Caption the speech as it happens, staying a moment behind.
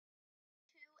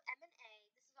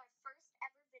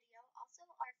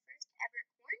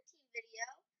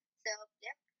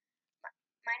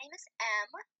name is M,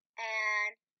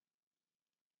 and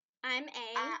I'm A.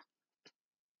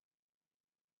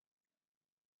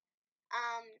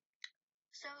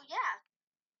 So yeah,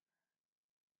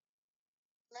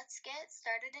 let's get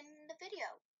started in the video.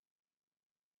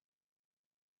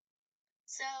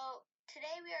 So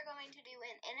today we are going to do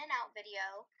an in and out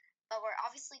video, but we're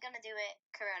obviously going to do it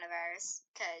coronavirus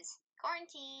because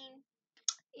quarantine.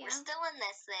 Yeah. We're still in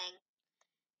this thing.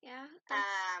 Yeah,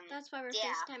 that's why we're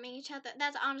yeah. FaceTiming each other.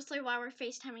 That's honestly why we're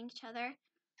FaceTiming each other.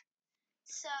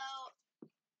 So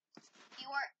you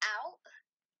are out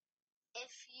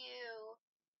if you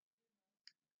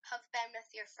have been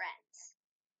with your friends.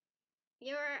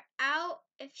 You're out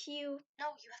if you...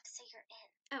 No, you have to say you're in.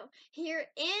 Oh, you're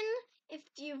in if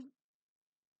you've...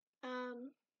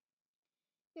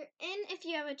 You're in if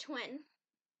you have a twin.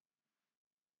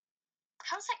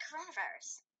 How's that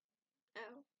coronavirus?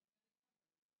 Oh.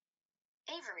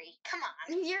 Avery, come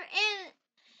on. You're in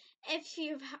if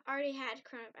you've already had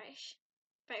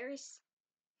coronavirus.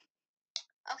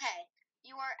 Okay,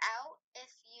 you are out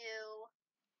if you...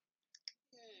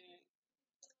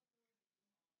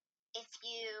 If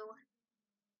you...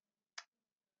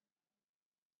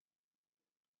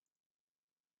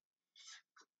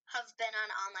 have been on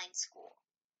online school.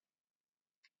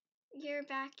 You're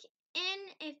back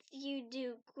in if you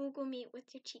do Google Meet with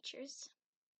your teachers.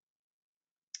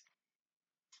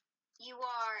 You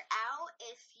are out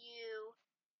if you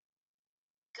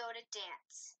go to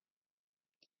dance.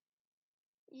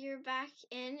 You're back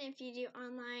in if you do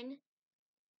online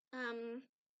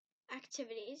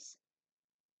activities.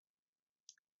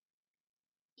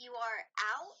 You are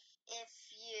out if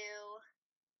you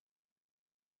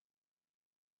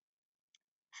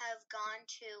have gone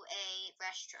to a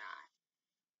restaurant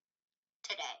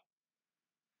today.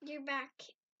 You're back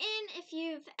in if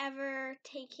you've ever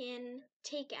taken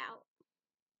takeout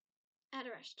at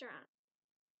a restaurant.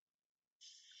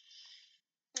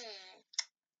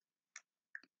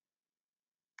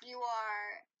 You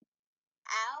are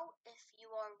out if you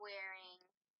are wearing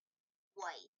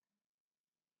white.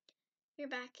 You're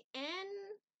back in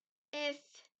if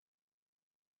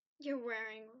you're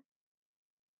wearing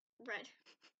red.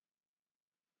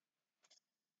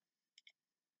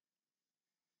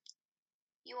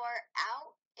 You are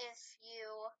out if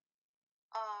you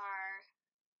are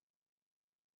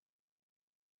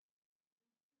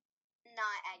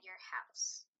not at your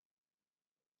house.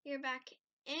 You're back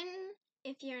in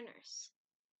if you're a nurse.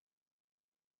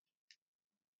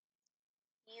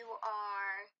 You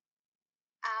are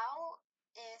out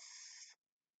if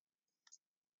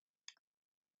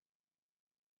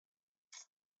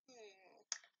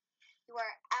you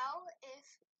are out if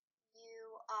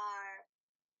you are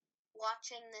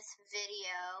watching this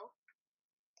video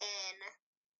in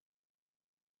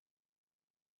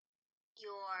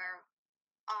your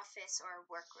office or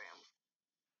workroom.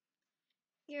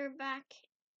 You're back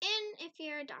in if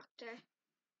you're a doctor.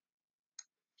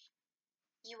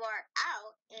 You are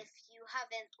out if you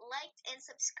haven't liked and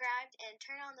subscribed and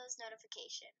turn on those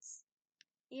notifications.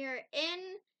 You're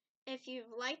in if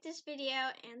you've liked this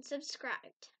video and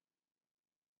subscribed.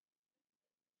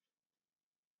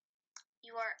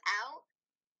 You are out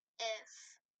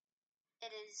if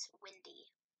it is windy.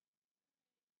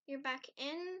 You're back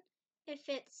in if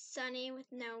it's sunny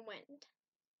with no wind.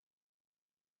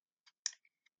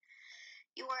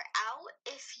 You are out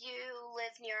if you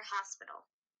live near a hospital.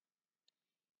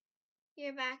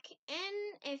 You're back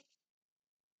in if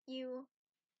you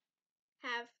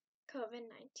have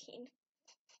COVID-19.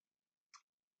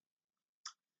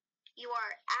 You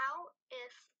are out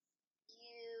if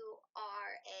you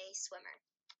are a swimmer.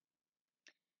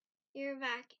 You're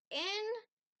back in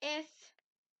if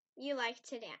you like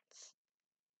to dance.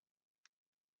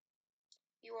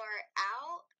 You are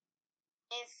out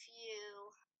if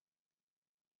you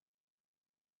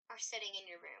are sitting in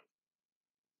your room.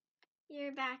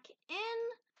 You're back in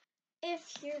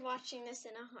if you're watching this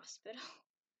in a hospital.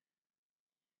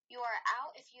 You are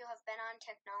out if you have been on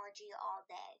technology all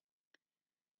day.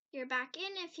 You're back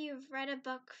in if you've read a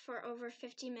book for over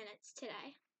 50 minutes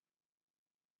today.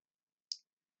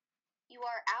 You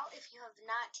are out if you have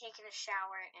not taken a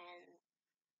shower in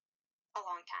a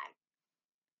long time.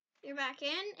 You're back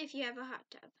in if you have a hot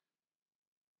tub.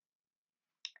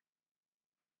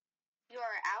 You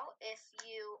are out if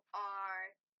you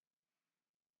are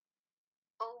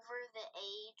over the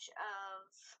age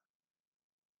of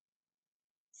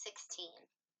 16.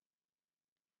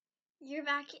 You're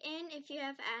back in if you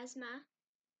have asthma.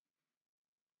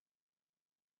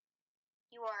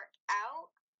 You are out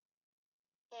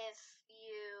if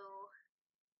you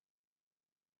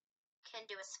can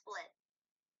do a split.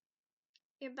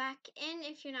 You're back in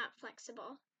if you're not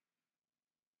flexible.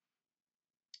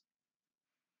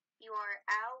 You are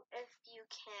out if you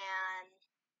can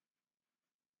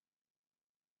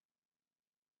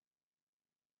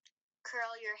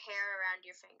curl your hair around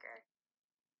your finger.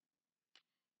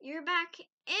 You're back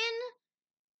in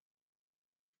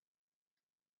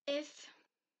if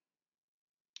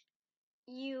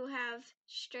you have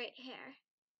straight hair.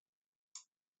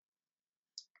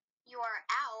 You are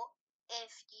out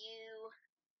if you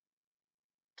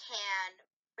can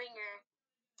bring your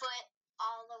foot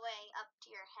all the way up to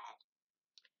your head.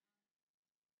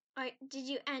 All right, did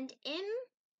you end in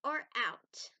or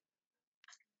out?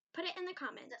 Put it in the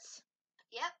comments.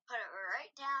 Yep, put it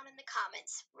right down in the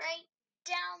comments. Right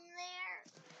down there.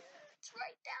 It's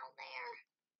right down there.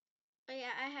 Oh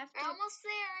yeah, I have to. You're almost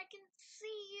there. I can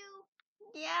see you.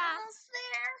 Yeah. Almost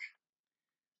there.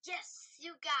 Yes,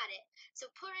 you got it.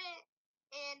 So put it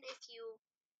in if you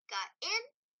got in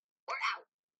or out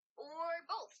or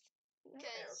both.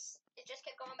 Because it just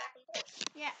kept going back and forth.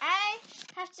 Yeah, I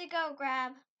have to go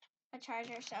grab a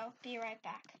charger, so be right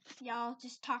back. Y'all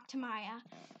just talk to Maya.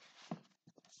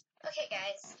 Okay,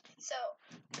 guys. So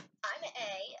I'm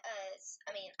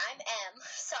I'm M.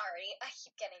 Sorry, I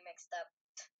keep getting mixed up.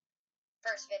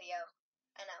 First video.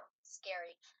 I know,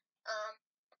 scary.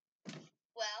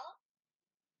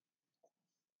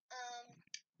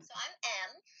 So I'm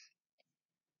M.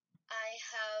 I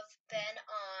have been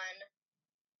on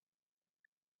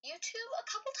YouTube a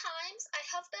couple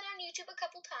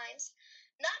times.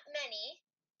 Not many,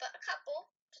 but a couple.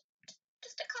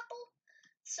 Just a couple.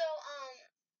 So,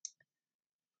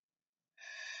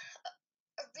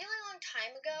 a really long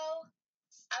time ago,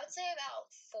 I would say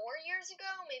about 4 years ago,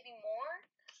 maybe more,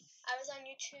 I was on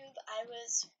YouTube. I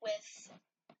was with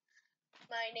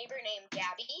my neighbor named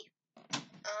Gabby.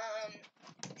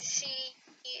 She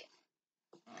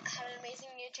had an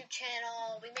amazing YouTube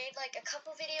channel. We made like a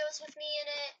couple videos with me in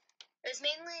it. It was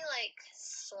mainly like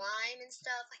slime and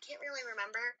stuff. I can't really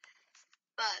remember.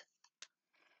 But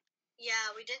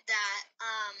yeah, we did that.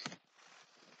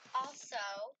 Also,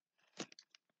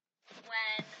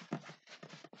 when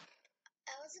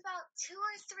it was about 2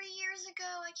 or 3 years ago,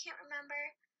 I can't remember.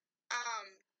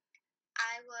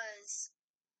 I was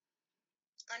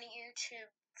on a YouTube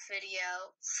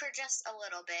video for just a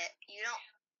little bit.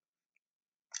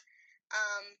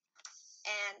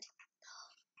 And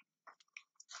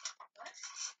what?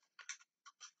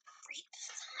 Read the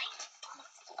sign on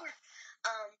the floor.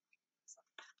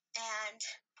 And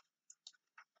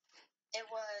it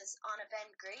was on a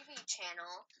Ben Gravy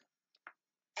channel,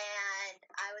 and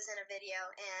I was in a video,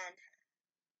 and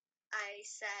I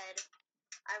said,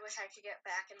 I wish I could get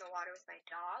back in the water with my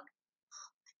dog.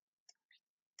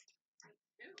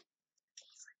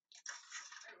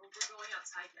 We're going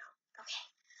outside now. Okay.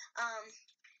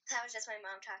 That was just my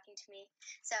mom talking to me.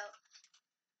 So.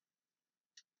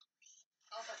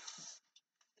 Oh, but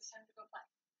it's time to go play.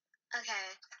 Okay.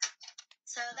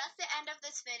 So that's the end of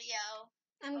this video.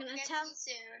 I'm gonna tell you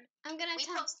soon. We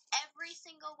post every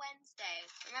single Wednesday.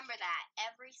 Remember that.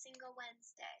 Every single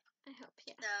Wednesday. I hope,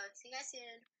 yeah. So see you guys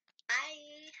soon.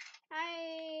 Bye.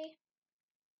 Bye.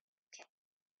 Okay.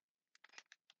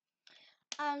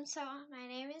 So my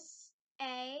name is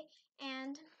A,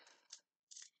 and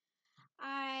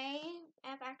I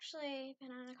have actually been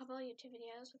on a couple of YouTube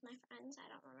videos with my friends. I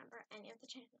don't remember any of the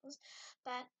channels,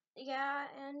 but yeah,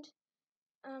 and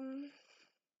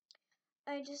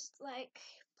I just like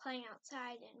playing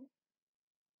outside and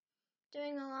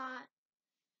doing a lot.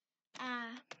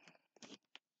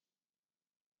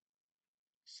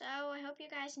 So I hope you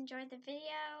guys enjoyed the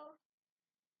video.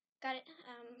 Got it.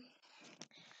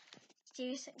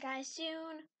 See you guys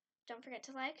soon. Don't forget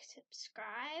to like,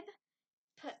 subscribe,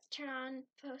 turn on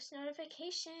post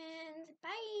notifications.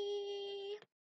 Bye.